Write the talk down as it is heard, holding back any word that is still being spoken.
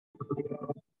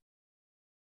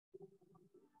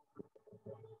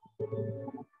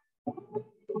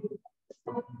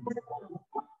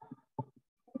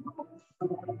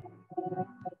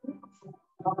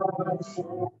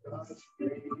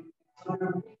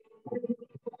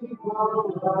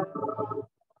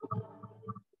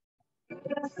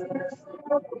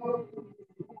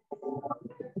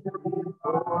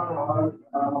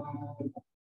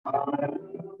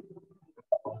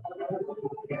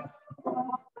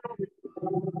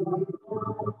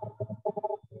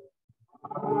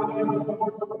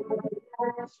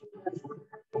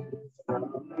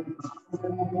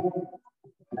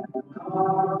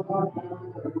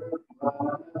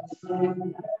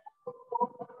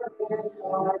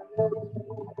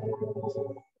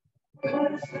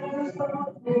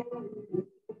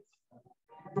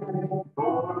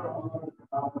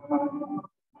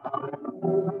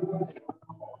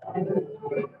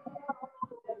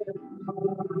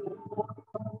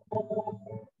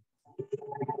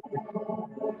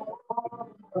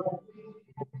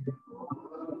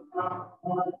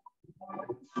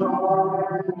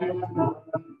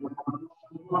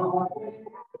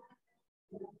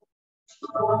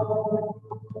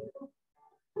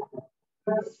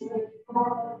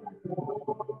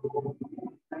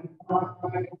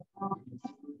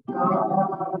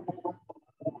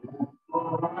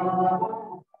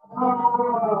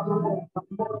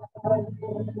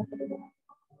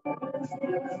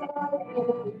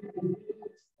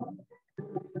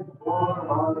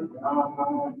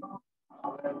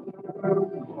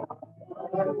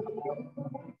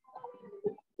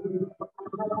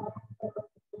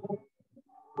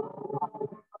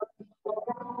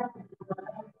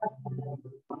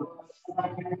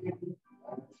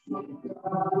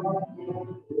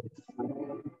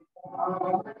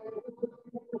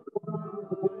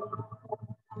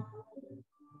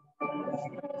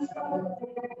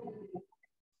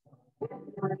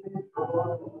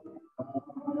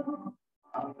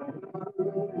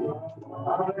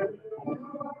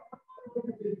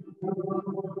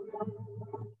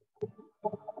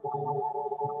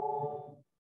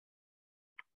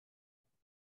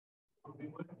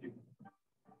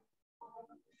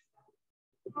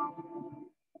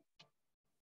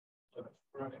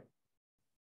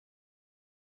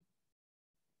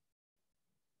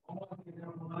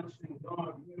Everlasting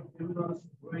God, you have given us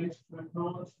grace to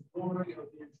acknowledge the glory of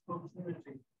the exposed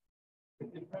Trinity, the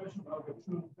confession of a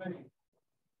true faith.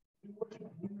 We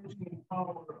worship unity and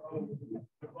power of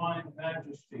divine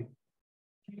majesty.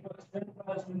 Keep us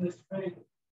steadfast in this faith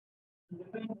and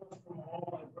defend us from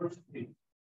all adversity.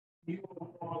 You,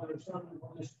 O Father, Son, and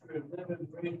Holy Spirit, live and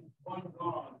reign one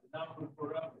God, now and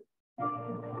forever.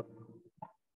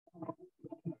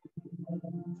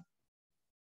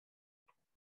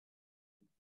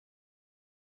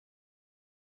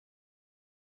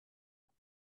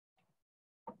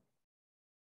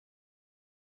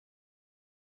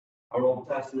 Our Old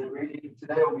Testament reading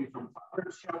today will be from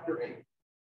Proverbs chapter 8.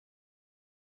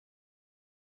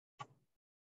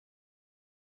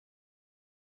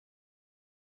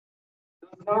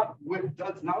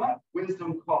 Does not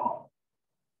wisdom call?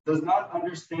 Does not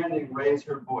understanding raise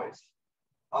her voice?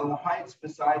 On the heights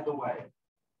beside the way,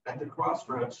 at the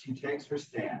crossroads she takes her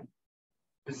stand.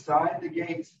 Beside the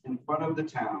gates in front of the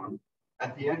town,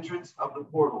 at the entrance of the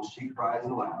portal she cries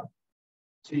aloud.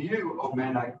 To you, O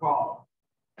men, I call,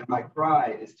 and my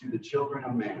cry is to the children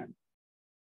of man.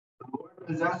 The Lord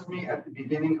possessed me at the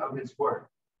beginning of his work,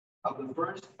 of the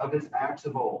first of his acts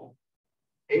of old.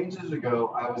 Ages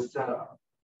ago I was set up,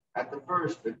 at the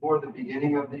first before the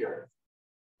beginning of the earth.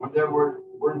 When there were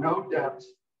no depths,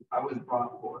 I was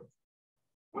brought forth.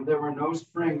 When there were no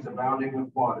springs abounding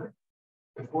with water,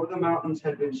 before the mountains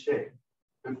had been shaped,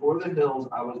 before the hills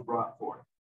I was brought forth.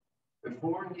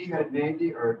 Before he had made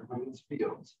the earth with its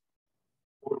fields,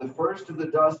 for the first of the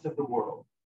dust of the world,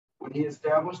 when he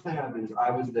established the heavens,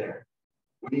 I was there.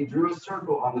 When he drew a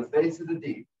circle on the face of the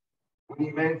deep, when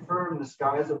he made firm the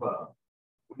skies above,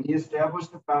 when he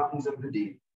established the fountains of the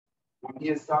deep, when he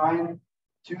assigned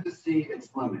to the sea its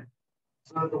limit,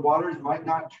 so that the waters might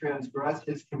not transgress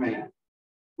his command,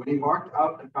 when he marked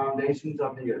out the foundations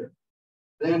of the earth.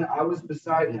 Then I was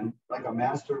beside him like a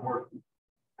master workman,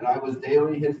 and I was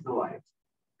daily his delight,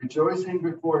 rejoicing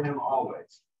before him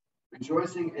always,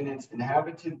 rejoicing in its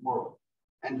inhabited world,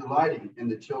 and delighting in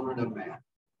the children of man.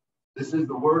 This is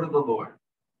the word of the Lord.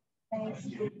 Thanks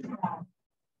be to God.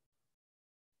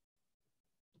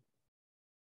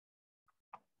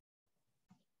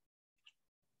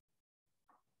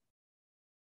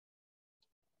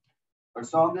 Our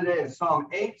psalm today is Psalm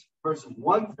 8, verses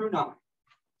 1 through 9.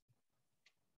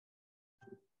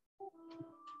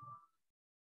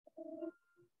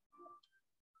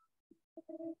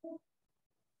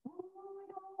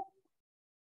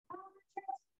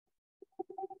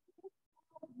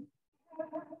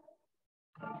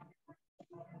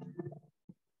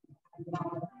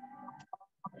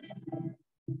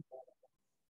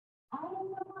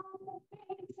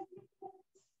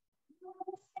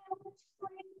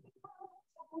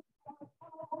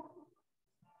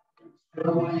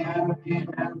 Really empty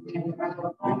adventure.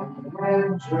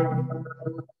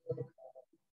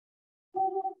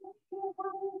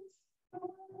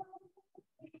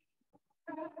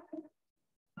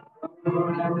 The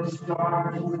moon and the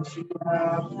stars which you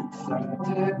have set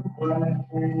in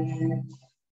place.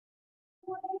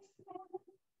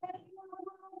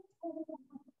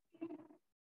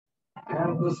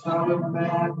 And the Son of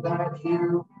Man that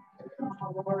you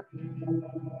for him.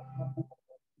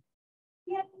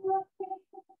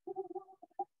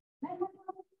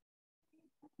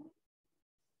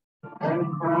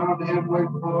 And crowned him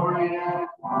with glory and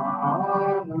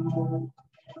honor.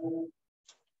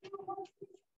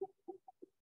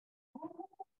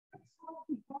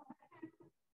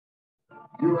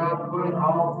 You have put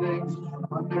all things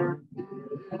under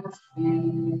his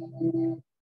feet.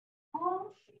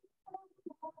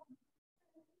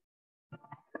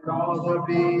 And all the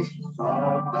beasts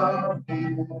of the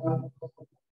field.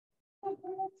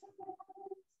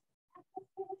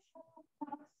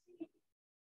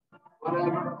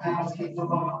 Whatever passes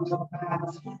along the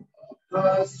paths of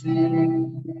the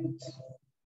seas.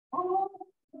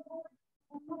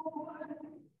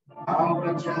 How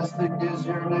majestic is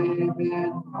your name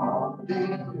in all the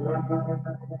earth.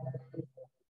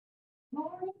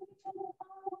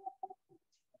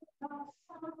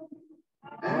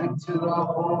 And to the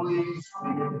Holy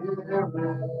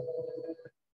Spirit.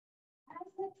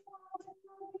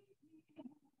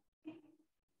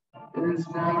 Is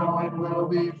now and will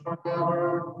be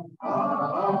forever.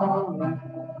 Amen.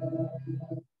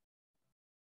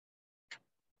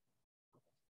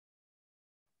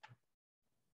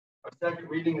 Our second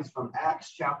reading is from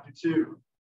Acts chapter 2.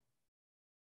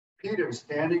 Peter,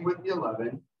 standing with the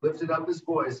 11, lifted up his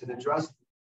voice and addressed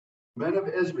them. Men of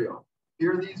Israel,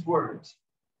 hear these words.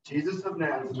 Jesus of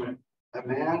Nazareth, a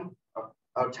man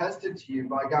attested to you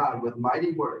by God with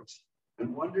mighty works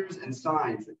and wonders and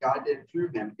signs that God did through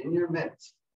him in your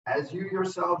midst, as you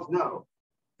yourselves know.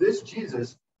 This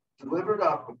Jesus, delivered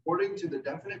up according to the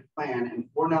definite plan and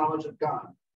foreknowledge of God,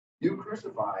 you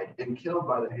crucified and killed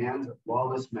by the hands of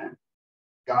lawless men.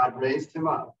 God raised him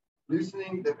up,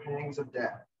 loosening the pangs of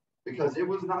death, because it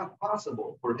was not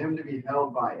possible for him to be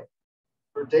held by it.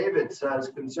 For David says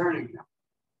concerning him,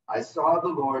 I saw the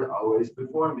Lord always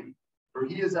before me, for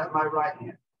he is at my right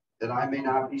hand, that I may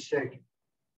not be shaken.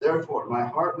 Therefore my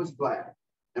heart was glad,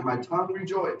 and my tongue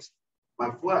rejoiced. My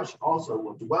flesh also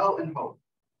will dwell in hope,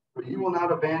 for you will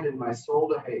not abandon my soul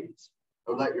to Hades,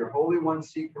 or let your Holy One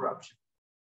see corruption.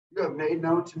 You have made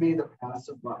known to me the paths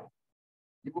of life.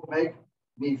 You will make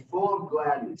me full of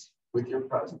gladness with your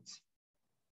presence.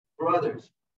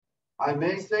 Brothers, I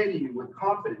may say to you with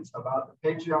confidence about the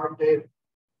patriarch David,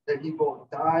 that he both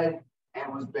died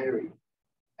and was buried,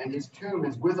 and his tomb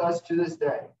is with us to this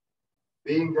day.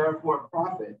 Being therefore a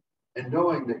prophet, and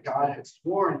knowing that God had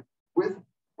sworn with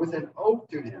an oath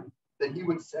to him that he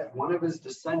would set one of his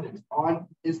descendants on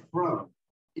his throne,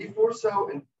 he foresaw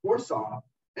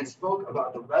and spoke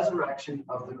about the resurrection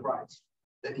of the Christ,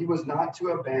 that he was not to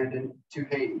abandon to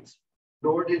Hades,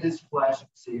 nor did his flesh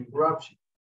see corruption.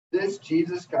 This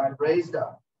Jesus God raised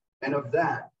up, and of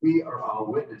that we are all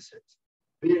witnesses.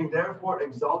 Being therefore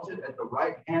exalted at the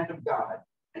right hand of God,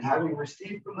 and having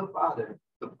received from the Father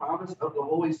the promise of the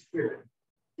Holy Spirit,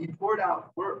 he poured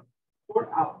out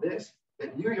this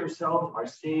that you yourselves are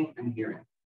seeing and hearing.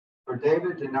 For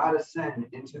David did not ascend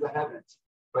into the heavens,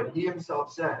 but he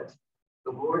himself says,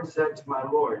 the Lord said to my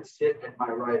Lord, sit at my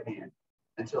right hand,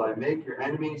 until I make your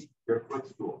enemies your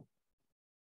footstool.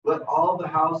 Let all the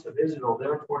house of Israel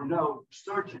therefore know for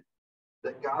certain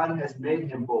that God has made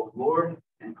him both Lord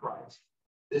and Christ,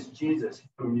 this Jesus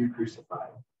whom you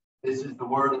crucified. This is the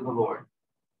word of the Lord.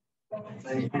 Thanks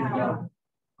be to God.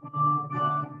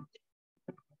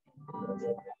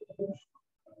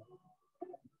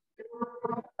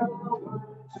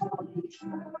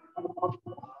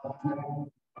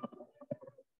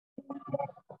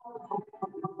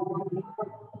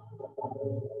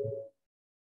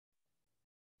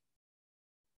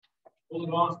 Holy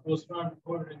Gospel is found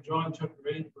recorded in John chapter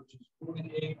 8, verses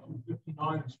 48 to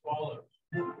 59 as follows.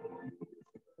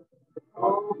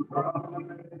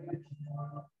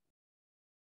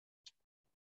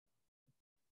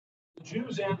 The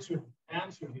Jews answered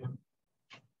him,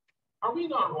 are we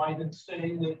not right in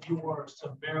saying that you are a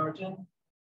Samaritan,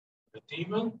 a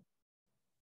demon?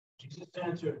 Jesus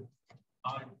answered,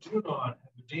 I do not have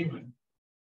a demon,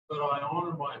 but I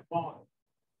honor my Father,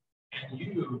 and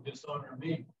you dishonor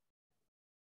me.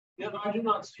 Yet I do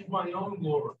not seek my own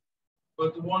glory,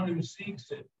 but the one who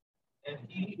seeks it, and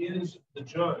he is the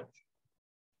judge.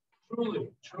 Truly,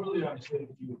 truly, I say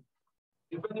to you,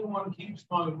 If anyone keeps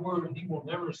my word, he will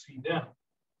never see death.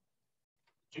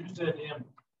 The Jews said to him,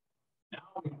 now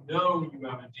we know you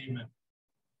have a demon.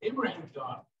 Abraham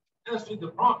died, as did the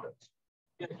prophets.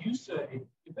 Yet you say,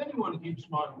 if anyone keeps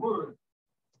my word,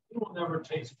 he will never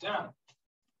taste death.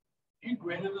 Are you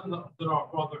greater than our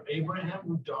father Abraham,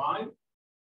 who died?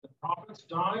 The prophets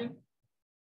died?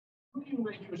 Who do you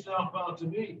make yourself out to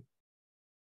be?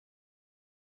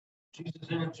 Jesus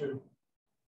answered,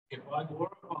 if I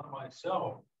glorify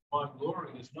myself, my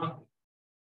glory is nothing.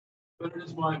 But it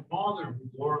is my Father who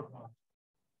glorifies,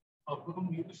 of whom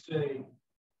you say,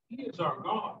 he is our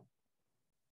God.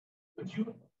 But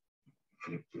you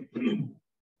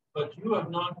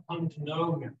have not come to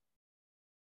know him.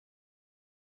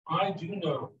 I do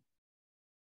know.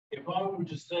 If I were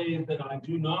to say that I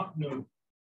do not know,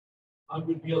 I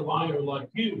would be a liar like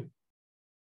you.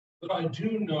 But I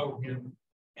do know him,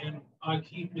 and I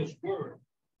keep his word.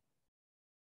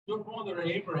 Your father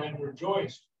Abraham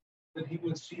rejoiced that he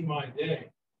would see my day.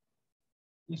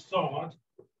 He saw it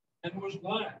and was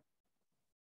glad.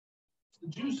 The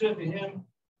Jews said to him,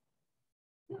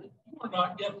 you are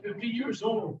not yet 50 years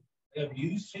old. Have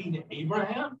you seen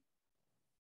Abraham?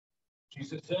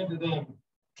 Jesus said to them,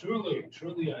 truly,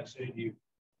 truly, I say to you,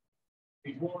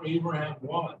 before Abraham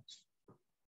was,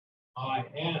 I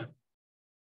am.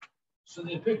 So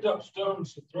they picked up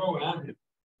stones to throw at him,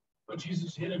 but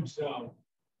Jesus hid himself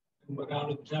and went out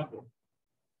of the temple.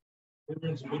 Here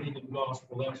ends the reading of the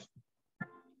gospel lesson.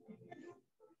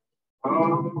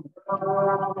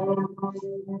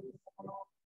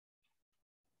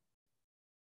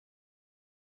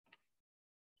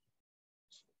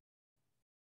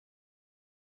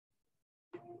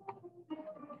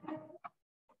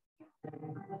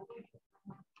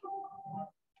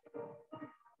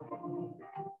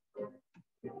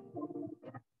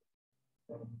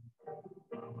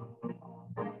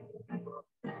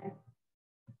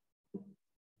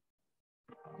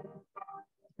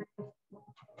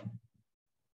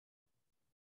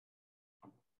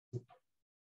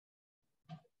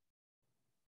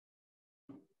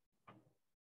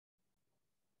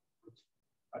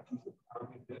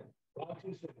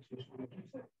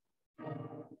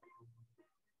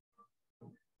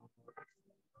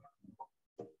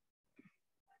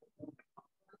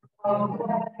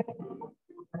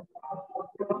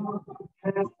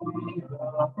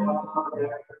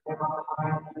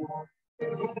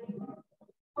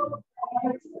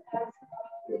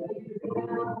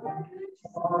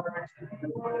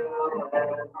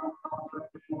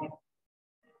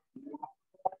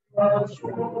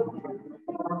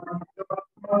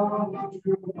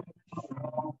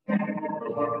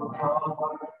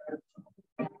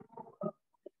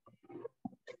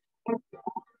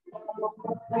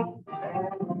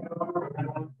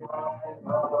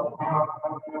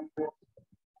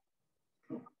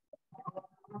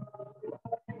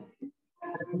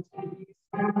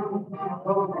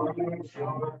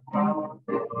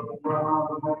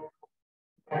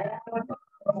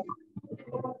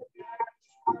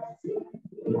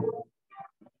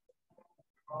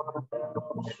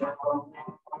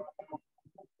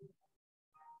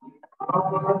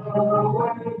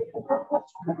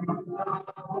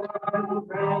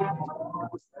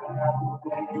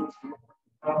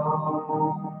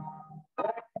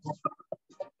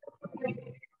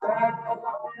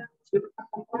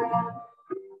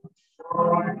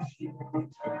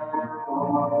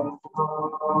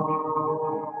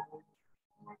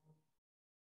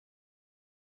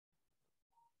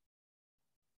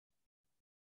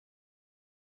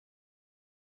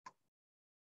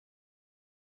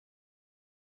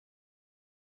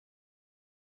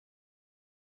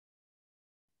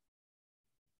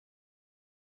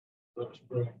 Let us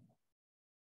pray.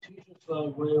 Teach us thy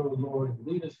way, O Lord, and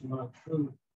lead us in thy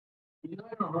truth.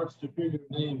 Unite our hearts to fear your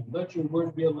name. Let your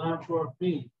word be a lamp to our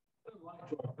feet, and a light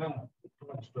to our path.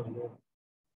 Christ our Lord.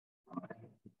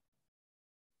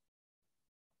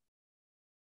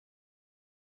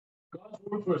 God's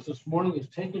word for us this morning is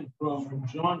taken from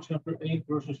John chapter 8,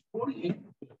 verses 48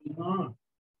 to 59.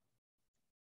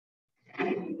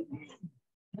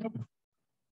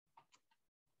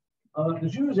 The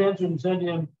Jews answered and said to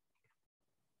him,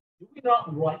 do we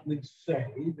not rightly say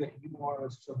that you are a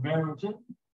Samaritan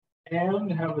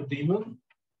and have a demon?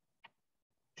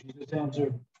 Jesus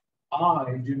answered,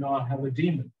 I do not have a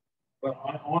demon, but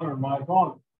I honor my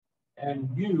Father, and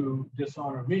you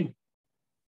dishonor me.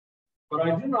 But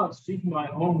I do not seek my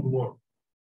own glory.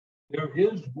 There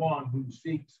is one who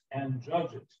seeks and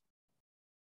judges.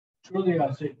 Truly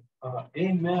I say,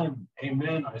 amen,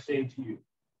 amen, I say to you.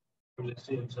 But it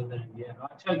says, and then again,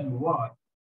 I tell you what,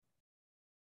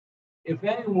 if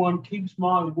anyone keeps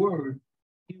my word,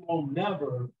 he will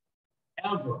never,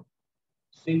 ever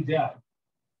see death.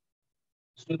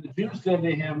 So the Jews said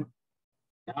to him,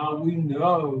 now we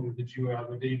know that you have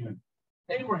a demon.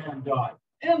 Abraham died,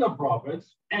 and the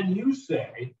prophets, and you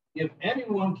say, if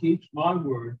anyone keeps my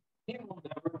word, he will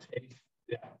never taste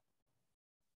death.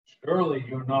 Surely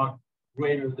you're not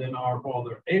greater than our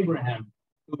father Abraham,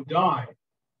 who died.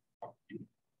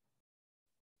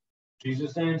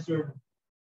 Jesus answered,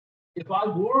 if I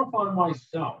glorify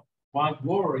myself, my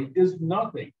glory is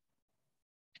nothing.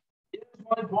 It is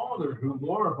my Father who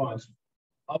glorifies me,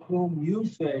 of whom you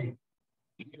say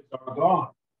he is our God.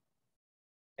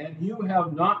 And you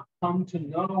have not come to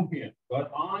know him,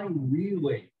 but I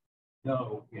really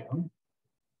know him.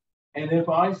 And if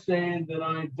I say that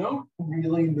I don't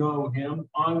really know him,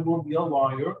 I will be a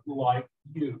liar like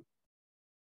you.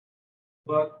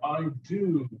 But I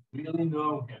do really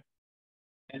know him,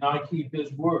 and I keep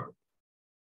his word.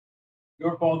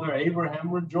 Your father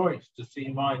Abraham rejoiced to see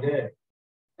my day,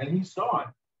 and he saw it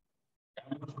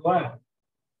and was glad.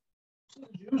 So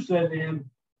the Jews said to him,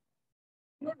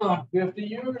 you're not 50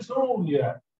 years old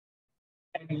yet,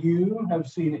 and you have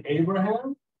seen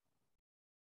Abraham?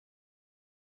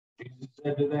 Jesus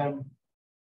said to them,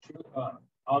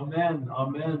 amen,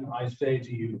 amen, I say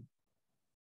to you,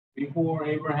 before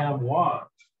Abraham was,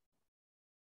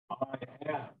 I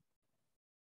am.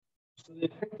 So they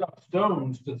picked up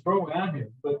stones to throw at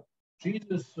him, but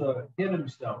Jesus hid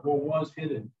himself, or was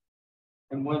hidden,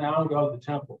 and went out of the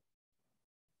temple.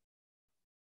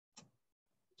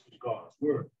 This is God's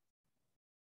word.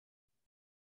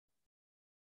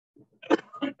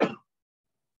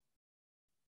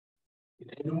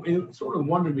 And it sort of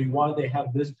wondered me why they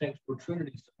have this text for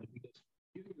Trinity Sunday, because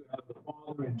you have the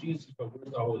Father and Jesus, but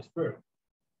where's the Holy Spirit?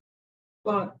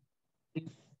 But he's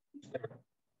there.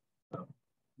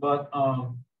 But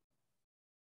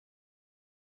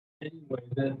anyway,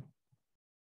 then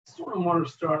sort of want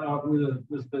to start out with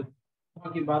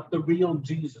talking about the real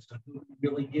Jesus and who he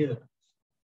really is.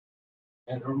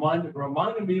 And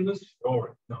reminded me of this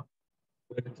story. No,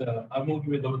 but I won't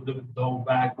give you the whole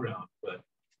background, but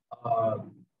how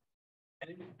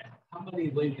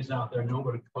many ladies out there know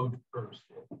what a coach purse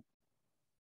is?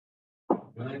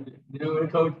 You know what a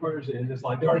coach purse is? It's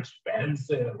like they're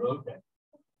expensive. Okay.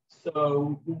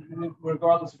 So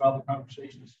regardless of how the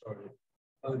conversation started,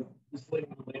 this lady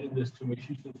related this to me.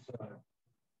 She says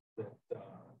that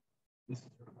this is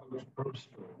her coach purse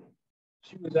story.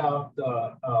 She was out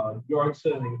yard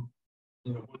selling,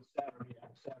 one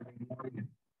Saturday morning.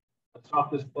 I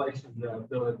stopped this place, and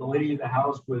the lady of the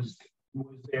house was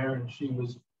there, and she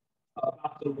was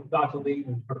about to leave,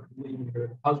 and leaving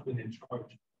her husband in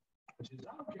charge. And she said,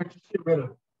 "I don't care, just get rid of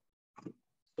it."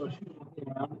 So she was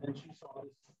looking around, and she saw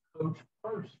this coach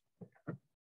purse there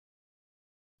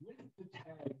with the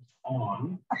tags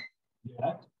on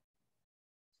yet.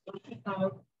 So she kind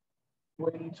of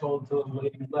waited until the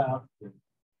lady left, and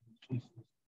she says,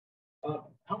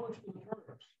 "How much for the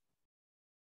purse?"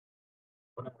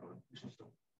 Whatever. She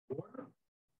said, "Order."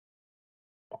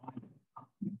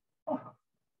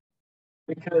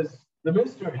 Because the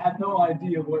minister had no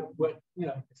idea what he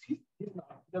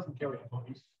doesn't carry a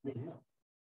voice.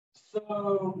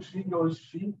 So she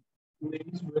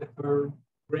leaves with her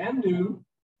brand new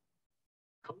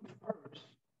coach purse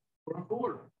for a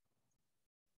quarter.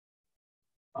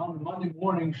 On Monday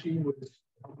morning, one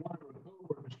of her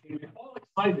coworkers came in all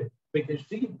excited because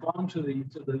she had gone to the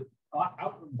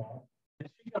outlet mall and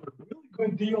she got a really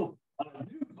good deal on a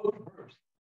new coach purse.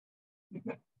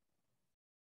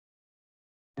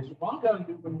 And she walked out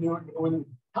when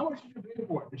how much did you pay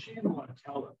for it? And she didn't want to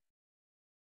tell her.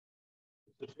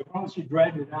 So she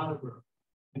dragged it out of her,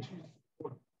 and she's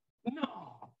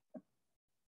no.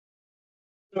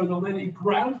 So the lady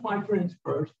grabs my friend's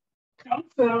purse,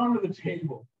 comes down to the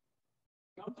table,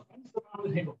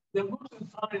 then looks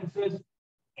inside and says,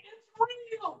 "It's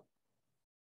real."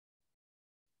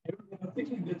 And I'm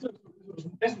thinking this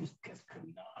could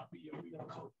not be a real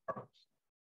coach purse.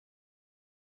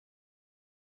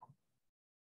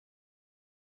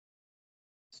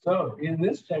 So in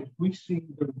this text, we see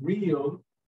the real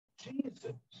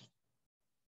Jesus,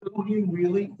 who he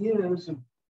really is, and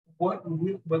what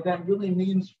that really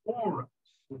means for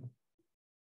us,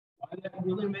 why that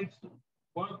really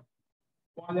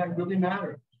why that really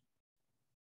matters.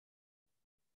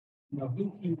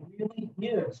 Who he really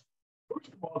is. First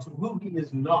of all, to who he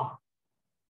is not.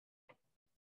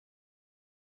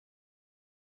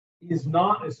 He is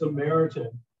not a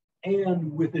Samaritan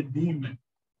and with a demon.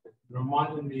 It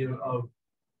reminded me of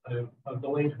the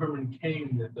late Herman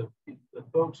Cain, that the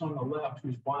folks on the left,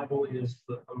 whose Bible is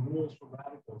the Rules for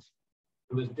Radicals,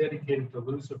 It was dedicated to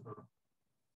Lucifer,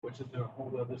 which is a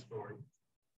whole other story.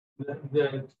 The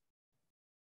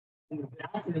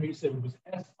acronym he said was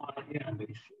SIN. They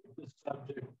shoot the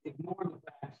subject, ignore the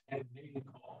facts, and name the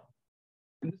call.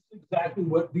 And this is exactly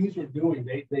what these are doing.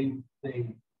 They shoot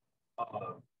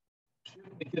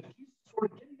because he's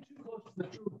sort of getting too close to the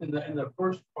truth in the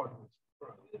first part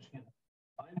of this.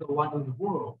 I'm the light of the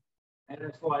world, and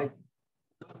it's like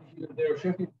they're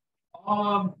shifting.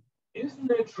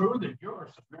 Isn't it true that you're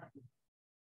a Samaritan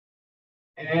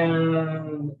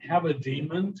and have a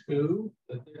demon too?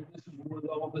 That this is where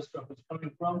all this stuff is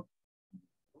coming from.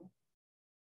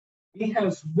 He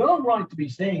has no right to be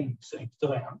saying things to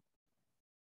them.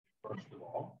 First of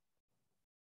all,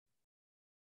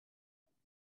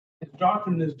 his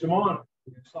doctrine is demonic.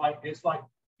 It's like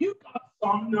you got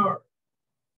some nerve.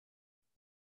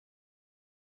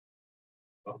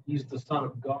 Well, he's the Son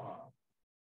of God.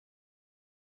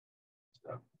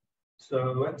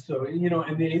 So and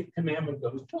the eighth commandment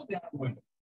goes totally out the window.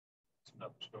 It's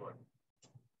another story.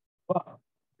 But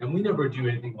and we never do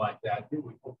anything like that, do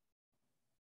we?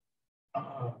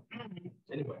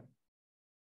 Anyway,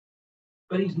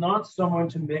 but he's not someone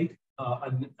to make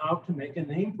out to make a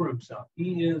name for himself.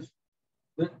 He is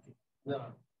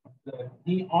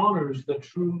he honors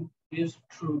his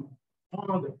true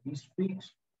Father. He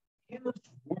speaks his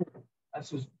word.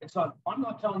 It's not, I'm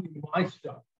not telling you my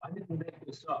stuff. I didn't make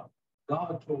this up.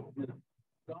 God told me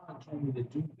to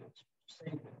do this,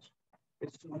 say this.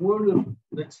 It's the word of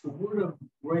grace, the word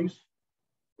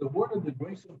of the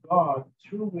grace of God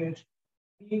through which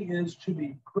he is to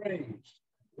be praised,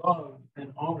 loved,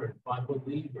 and honored by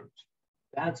believers.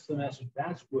 That's the message.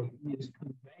 That's what he is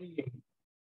conveying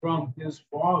from his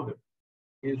Father,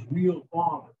 his real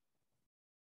Father.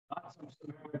 Not some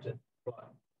Samaritan,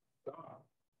 but God.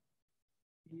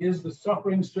 He is the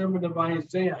suffering servant of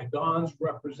Isaiah, God's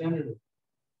representative.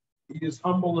 He is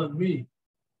humble and meek.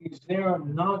 He's there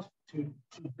not to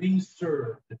be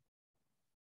served,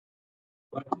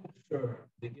 but to serve,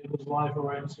 to give his life a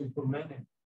ransom for many.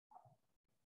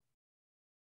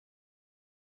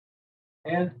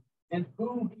 And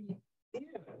who he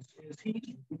is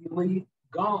he's really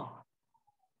God.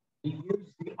 He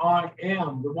is the I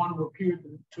am, the one who appeared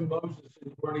to Moses in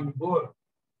the burning bush.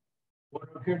 What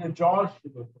appeared to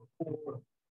Joshua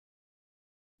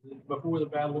before the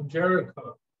Battle of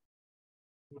Jericho.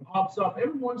 It pops up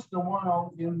every once in a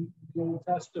while in the Old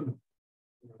Testament.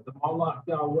 The Malach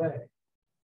Yahweh,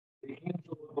 the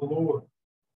angel of the Lord.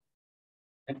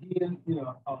 And he, in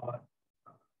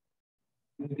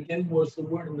the beginning was the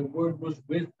Word, and the Word was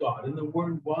with God, and the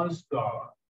Word was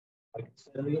God. Like it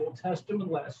said in the Old Testament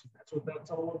lesson, that's what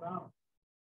that's all about.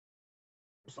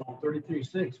 Psalm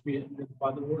 33:6,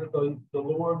 by the word of the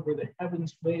Lord were the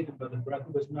heavens made, and by the breath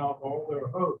of his mouth all their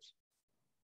hosts.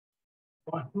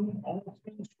 By whom all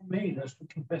things were made, as we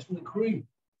confess in the creed.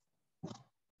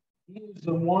 He is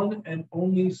the one and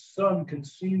only Son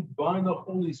conceived by the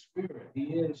Holy Spirit.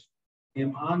 He is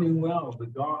Emmanuel, the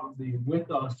God, the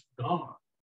with us God.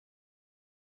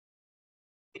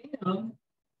 And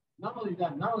not only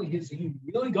that, not only is he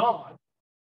really God,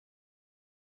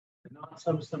 not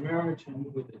some Samaritan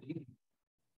with a demon.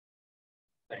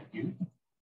 Thank you.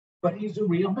 But he's a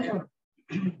real man.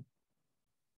 You're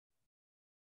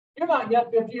not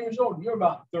yet 50 years old. You're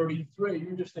about 33.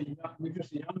 You're just a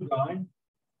young guy.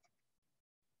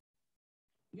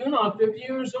 You're not 50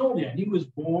 years old yet. He was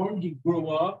born. He grew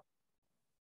up.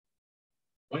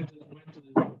 Went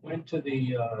to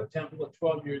the temple at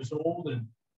 12 years old and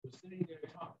was sitting there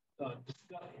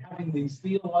having these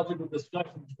theological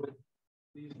discussions with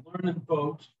these learned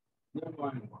folks. They're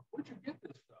going, where'd you get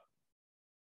this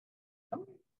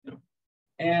stuff?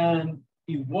 And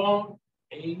he walked,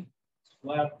 ate,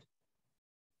 slept,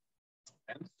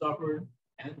 and suffered,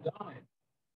 and died,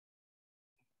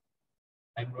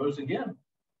 and rose again.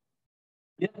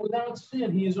 Yet without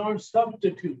sin, he is our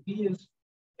substitute. He is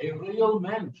a real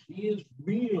man. He is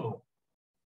real.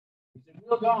 He's a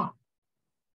real God.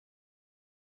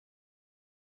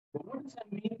 But what does that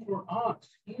mean for us?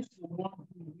 He's the one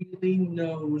who really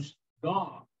knows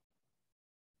God.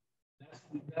 That's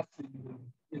the I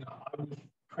was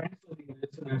translating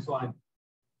this and it's like,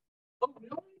 oh,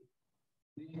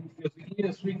 really? Because the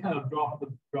ESV kind of dropped the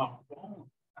ball.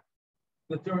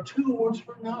 But there are two words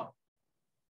for know.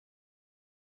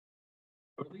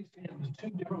 Or at least there's two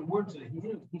different words that he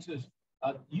used. He says,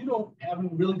 you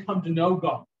haven't really come to know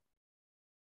God.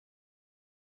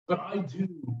 But I do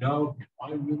know him.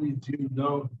 I really do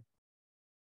know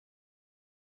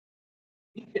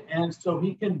him. And so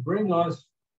he can bring us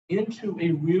into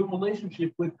a real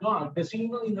relationship with God because he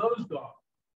really knows God.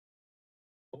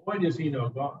 Boy, does he know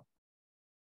God.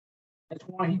 That's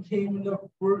why he came in the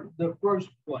first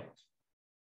place.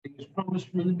 It was promised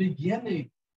from the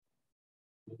beginning.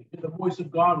 The voice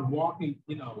of God walking,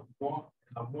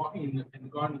 walking in the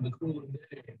garden in the cool of the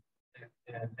day,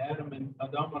 and Adam and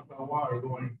Hawa are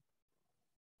going,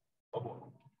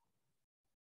 oh,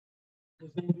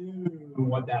 because they knew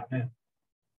what that meant.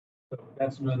 So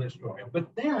that's another story.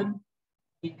 But then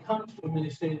he comes to him and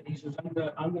he says,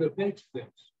 I'm gonna fix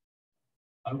this.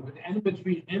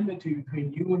 Enmity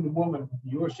between you and the woman,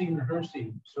 your seed and her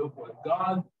seed, so forth.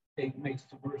 God makes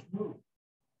the first move.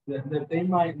 That they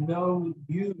might know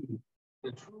you,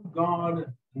 the true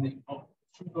God, and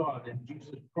true God and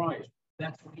Jesus Christ.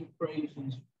 That's what he prays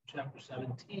in chapter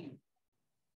 17.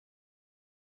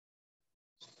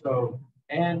 So,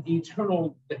 and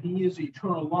eternal, that he is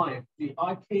eternal life. See,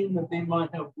 I came that they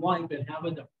might have life and have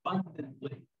it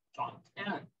abundantly. John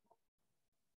 10.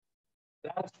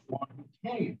 That's why he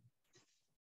came.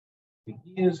 He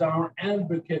is our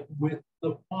advocate with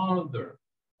the Father.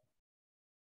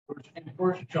 In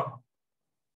 1 John,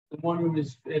 the one who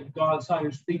is at God's side,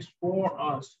 who speaks for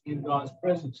us in God's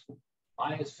presence.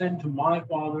 I ascend to my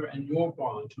Father and your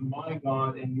Father, to my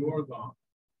God and your God.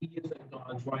 He is at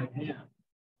God's right hand.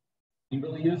 He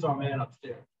really is our man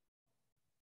upstairs.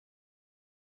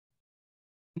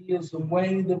 He is the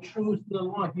way, the truth, and the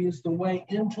life. He is the way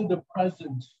into the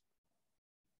presence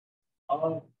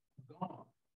of God.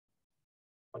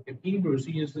 Like in Hebrews,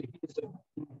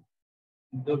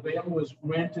 the veil was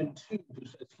rent in two,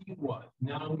 just as he was.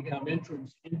 Now we have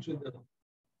entrance into the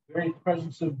very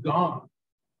presence of God.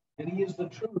 And he is the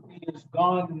truth. He is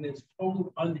God in his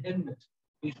total unhiddenness.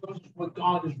 He shows us what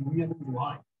God is really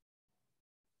like.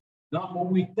 Not what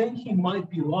we think he might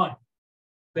be like,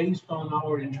 based on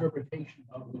our interpretation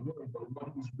of the word, but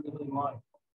what he's really like.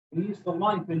 He is the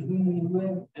life in whom we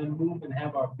live and move and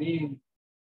have our being.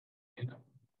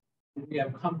 We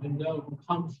have come to know, who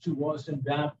comes to us in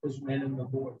baptism and in the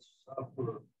Lord's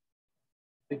Supper.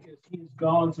 Because he is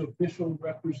God's official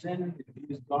representative.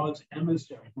 He is God's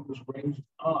emissary who was raised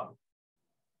up.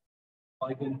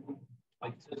 Like it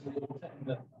says in the Old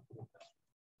Testament,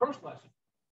 first lesson,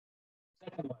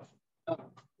 second lesson.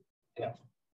 Yes.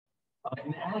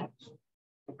 In Acts,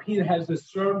 Peter has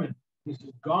this sermon. He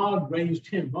says, God raised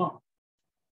him up.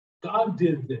 God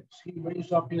did this. He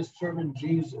raised up his servant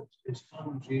Jesus, his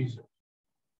son Jesus.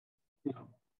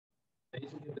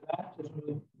 Basically the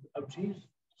baptism of Jesus.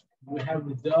 We have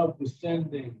the dove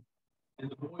descending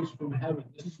and the voice from heaven.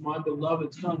 This is my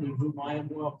beloved son in whom I am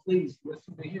well pleased.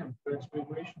 Listen to him.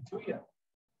 Transfiguration to you.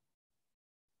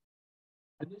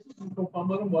 And this is in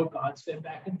fulfillment of what God said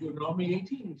back in Deuteronomy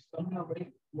 18. I'm going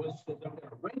to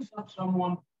raise up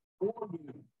someone for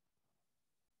you,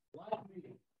 like me.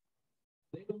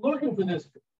 They've been looking for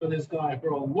this guy for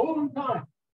a long time.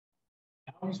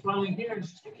 Now he's finally here. And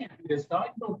says, you can't do this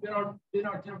guy. You don't fit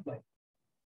our template.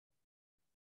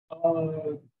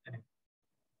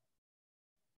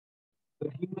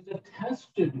 But he was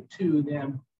attested to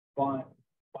them by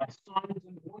signs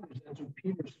and wonders. That's what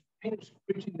Peter's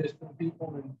preaching this to people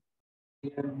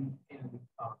in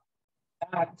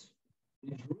Acts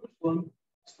in Jerusalem.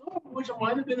 Some of which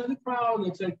might have been in the crowd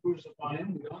that said crucify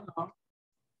him. We don't know.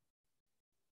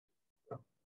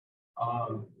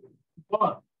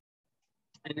 But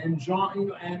and in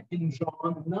John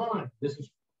 9, this is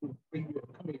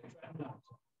coming at now.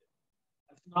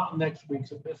 That's not next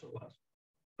week's epistle lesson.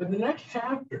 But the next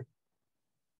chapter,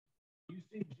 you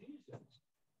see Jesus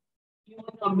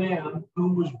healing a man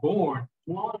who was born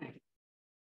blind.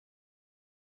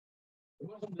 It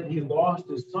wasn't that he lost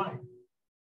his sight.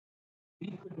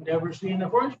 He could never see in the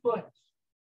first place.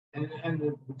 And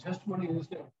the testimony is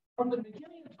that from the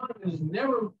beginning of time, it is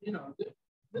never,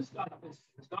 this guy has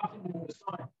nothing to do with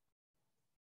sight.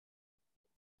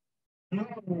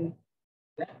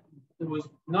 That it was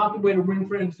not the way to bring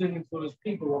friends in for his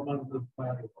people among the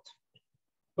planets,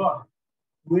 but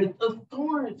with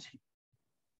authority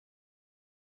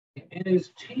in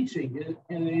his teaching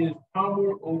and his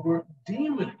power over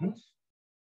demons.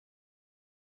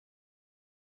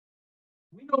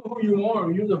 We know who you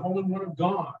are. You're the Holy One of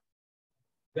God.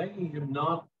 Begging him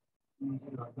not to.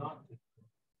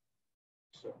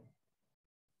 So,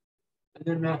 and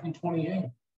then Matthew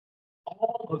 28.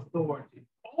 All authority,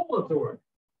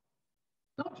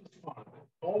 not just part of it,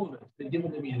 all of it, has been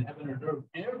given to me in heaven and earth.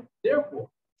 Therefore,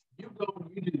 you go and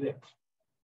you do this.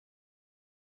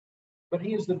 But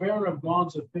he is the bearer of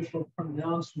God's official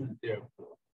pronouncement,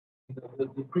 therefore. The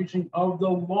preaching of the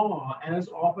law as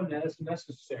often as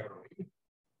necessary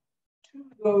to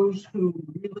those who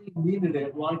really needed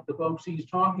it, like the folks he's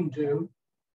talking to,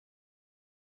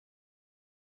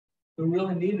 who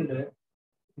really needed it.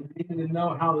 They needed to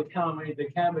know how to count the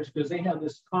cabbage because they had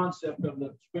this concept of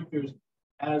the scriptures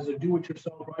as a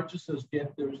do-it-yourself righteousness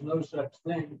gift. There was no such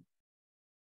thing.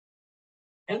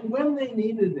 And when they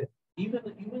needed it, even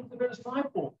to their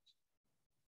disciples,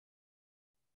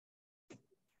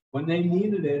 when they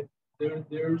needed it,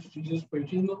 there's Jesus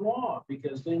preaching the law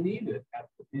because they need it.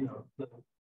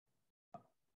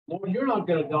 Lord, you're not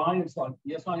going to die. It's like,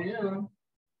 yes, I am.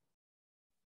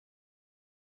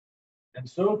 And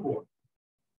so forth.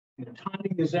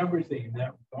 Timing is everything in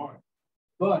that regard.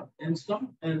 But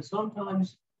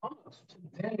sometimes us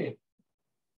today,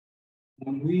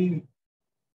 when we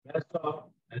mess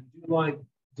up and do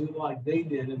like they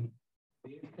did, and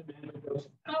the eighth commandment goes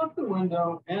out the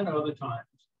window, and other times,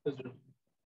 because there's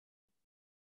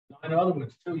 9 other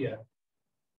ones too yet.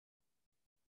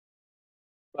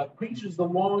 But preaches the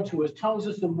law to us, tells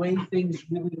us the way things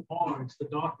really are. It's the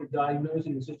doctor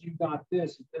diagnosing and says, you got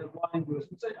this, instead of lying to us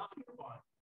and say, oh, you're fine.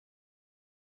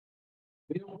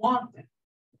 We don't want that.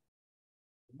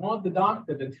 We want the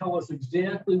doctor to tell us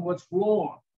exactly what's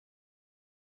wrong.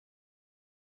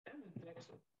 And then fix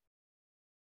it.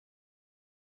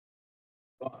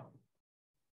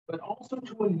 But also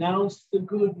to announce the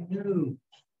good news.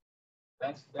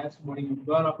 That's when he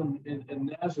got up in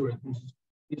Nazareth.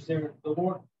 He's there,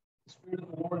 the Spirit of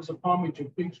the Lord is upon me to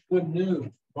preach good news,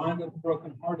 bind up the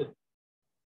brokenhearted,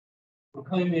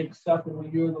 proclaim the acceptable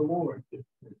year of the Lord, the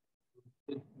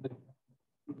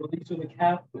release of the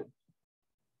captive,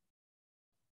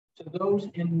 to those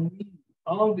in need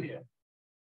of it.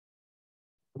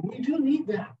 We do need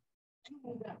that. We do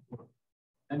need that word.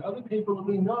 And other people that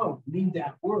we know need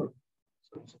that word.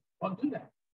 So I'll do that.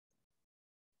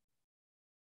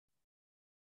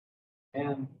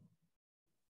 And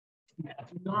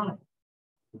Matthew 9,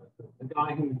 the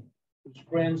guy whose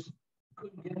friends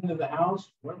couldn't get into the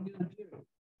house, what are we going to do?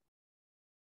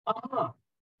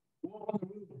 Walk on the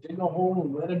roof, dig a hole,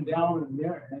 and let him down in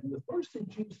there. And the first thing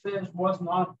Jesus says was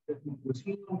not that he was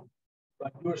healed,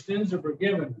 but your sins are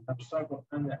forgiven. And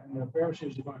the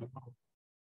Pharisees are going to come.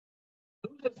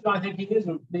 Who does God think he is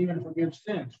and even forgive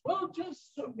sins? Well,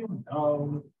 just so you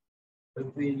know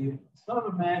that the Son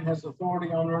of Man has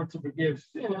authority on earth to forgive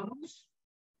sins.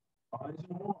 Wise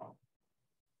and wrong.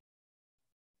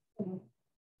 The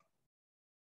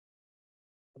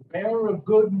bearer of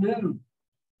good news.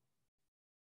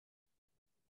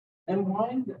 And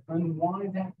why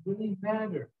that really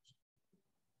matters.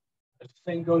 As the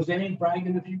saying goes, ain't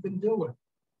bragging if you can do it.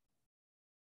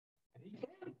 And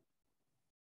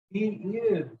he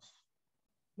can.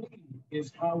 He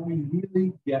is how we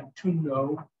really get to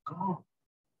know God.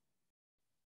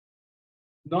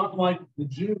 Not like the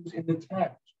Jews in the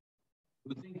text,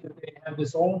 who think that they have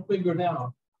this all figured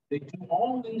out. They do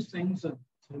all these things to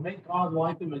make God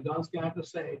like them, and God's going to have to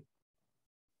say,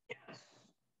 yes.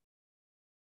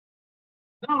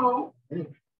 No.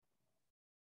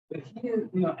 But he is,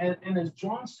 and as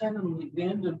John said in the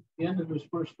end of his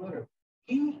first letter,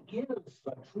 he is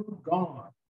the true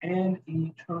God and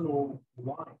eternal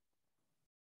life.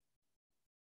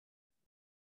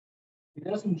 He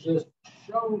doesn't just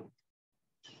show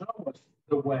us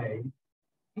the way.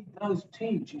 He does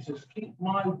teach. He says, keep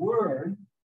my word,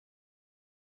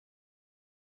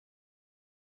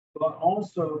 but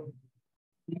also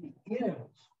he is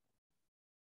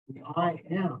the I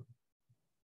am.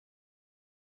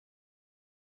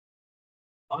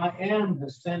 I am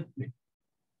has sent me.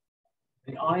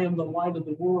 And I am the light of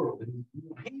the world. And he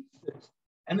hates this.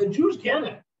 And the Jews get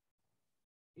it.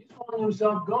 He's calling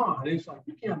himself God. And he's like,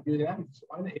 you can't do that. He's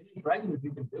like, it ain't bragging if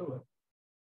you can do it.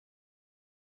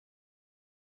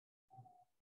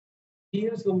 He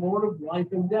is the Lord of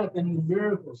life and death, and his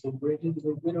miracles, the raising of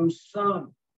the widow's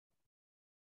son.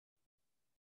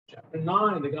 Chapter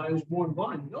 9, the guy who was born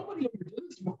blind. Nobody ever did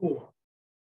this before.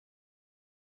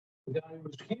 The guy who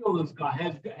was healed, this guy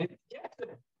gets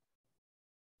it.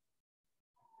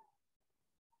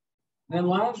 And then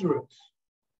Lazarus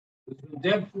has been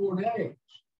dead 4 days.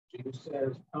 Jesus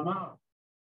says, come out.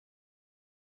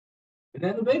 And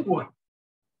then the big one.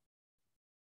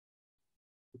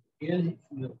 In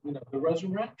the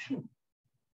resurrection.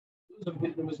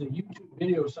 There was a YouTube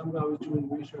video, some guy was doing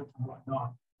research and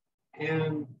whatnot.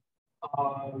 And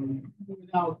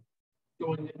without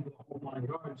going into the whole 9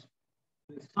 yards,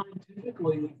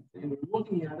 scientifically, they were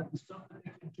looking at it and stuff that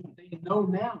they could do, they know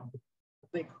now,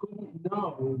 but they couldn't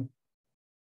know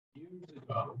years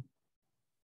ago.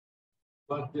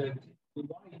 But the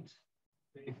light,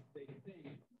 they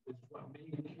think, is what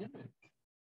made the image.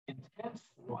 Intense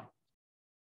light.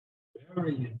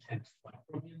 Very intense light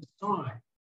from inside,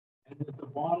 and that the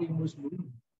body was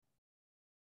moving.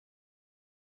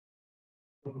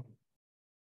 So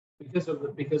because of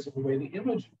the way the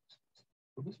image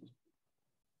is.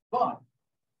 But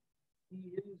he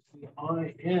is the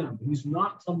I am. He's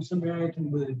not some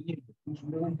Samaritan with a demon. He's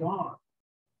really God.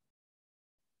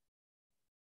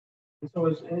 And so,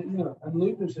 and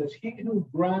Luther says, he who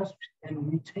grasps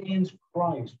and retains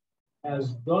Christ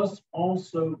has thus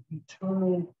also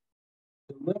eternal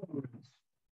deliverance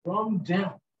from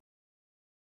death.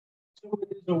 So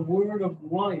it is a word of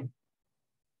life.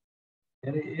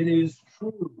 And it is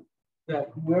true that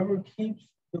whoever keeps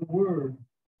the word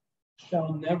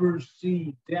shall never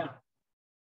see death.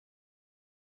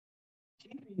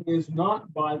 Keeping is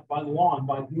not by law, and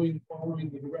by following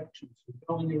the directions,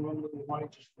 fulfilling your own little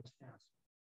righteousness task.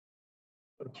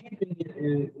 But keeping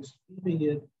it is keeping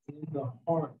it in the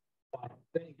heart by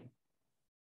faith.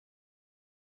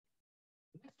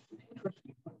 This is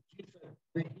interesting. Jesus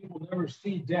said that he will never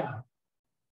see death.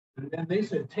 And then they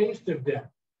said taste of death.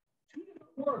 Two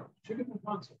different words, two different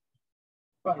concepts.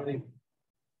 But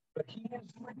he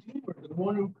is the Redeemer, the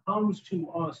one who comes to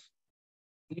us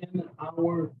in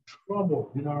our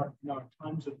trouble, in our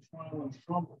times of trial and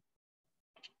trouble.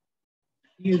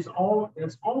 That's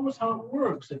always how it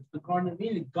works. It's the Garden of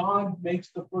Eden. God makes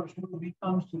the first move. He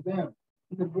comes to them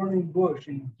in the burning bush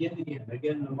in Gideon.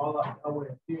 Again, the Malach Yahweh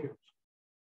appears.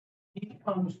 He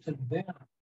comes to them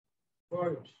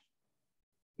first.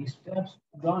 He steps,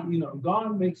 God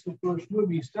makes the first move.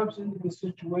 He steps into the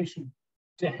situation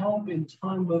to help in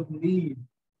time of need,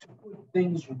 to put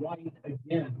things right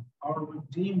again, our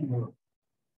Redeemer,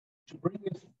 to bring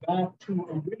us back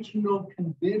to original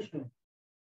condition.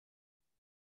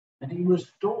 And he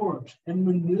restores and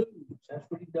renews. That's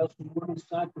what he does in the Word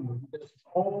Sacrament. He does this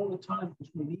all the time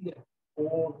because we need it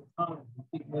all the time.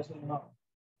 We keep messing up.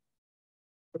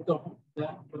 But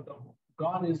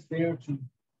God is there to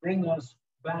bring us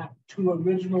back to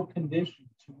original condition,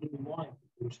 to new life,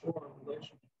 to restore our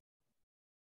relationship.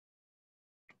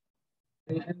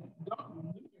 And Dr.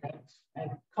 Luther had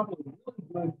a couple of really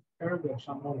good paragraphs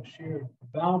I want to share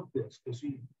about this, because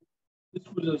this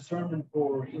was a sermon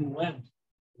for in Lent,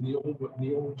 in the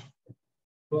old.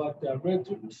 But read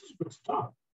through, this is good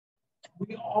stuff.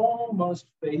 We all must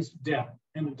face death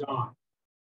and die.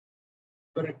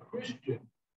 But a Christian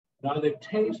neither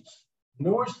tastes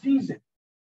nor sees it.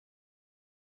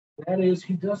 That is,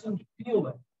 he doesn't feel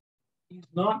it. He's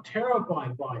not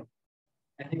terrified by it.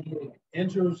 And he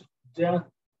enters death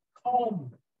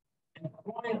calmly and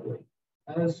quietly,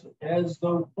 as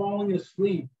though falling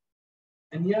asleep,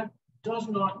 and yet does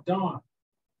not die.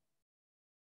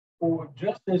 For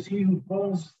just as he who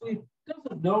falls asleep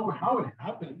doesn't know how it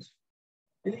happens,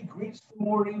 and he greets the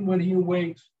morning when he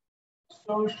awakes,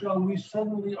 so shall we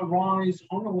suddenly arise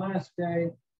on the last day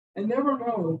and never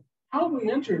know how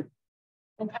we entered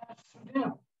and passed through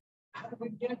death. How did we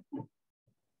get here?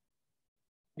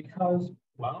 Because,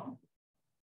 well,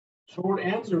 short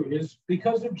answer is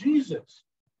because of Jesus.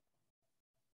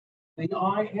 The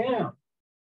I am.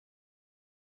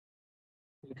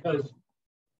 Because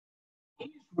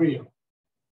he's real.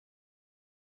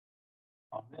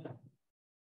 Amen.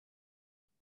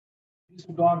 Peace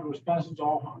of God who passes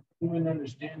all human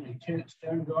understanding,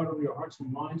 stand guard over your hearts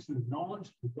and minds in the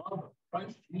knowledge and love of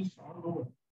Christ Jesus our Lord.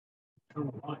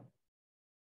 Eternal life.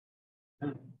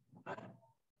 Amen.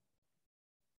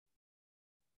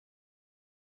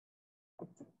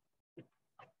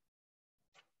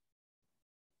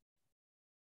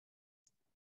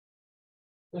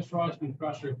 Let's rise and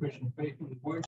confess our Christian faith in the words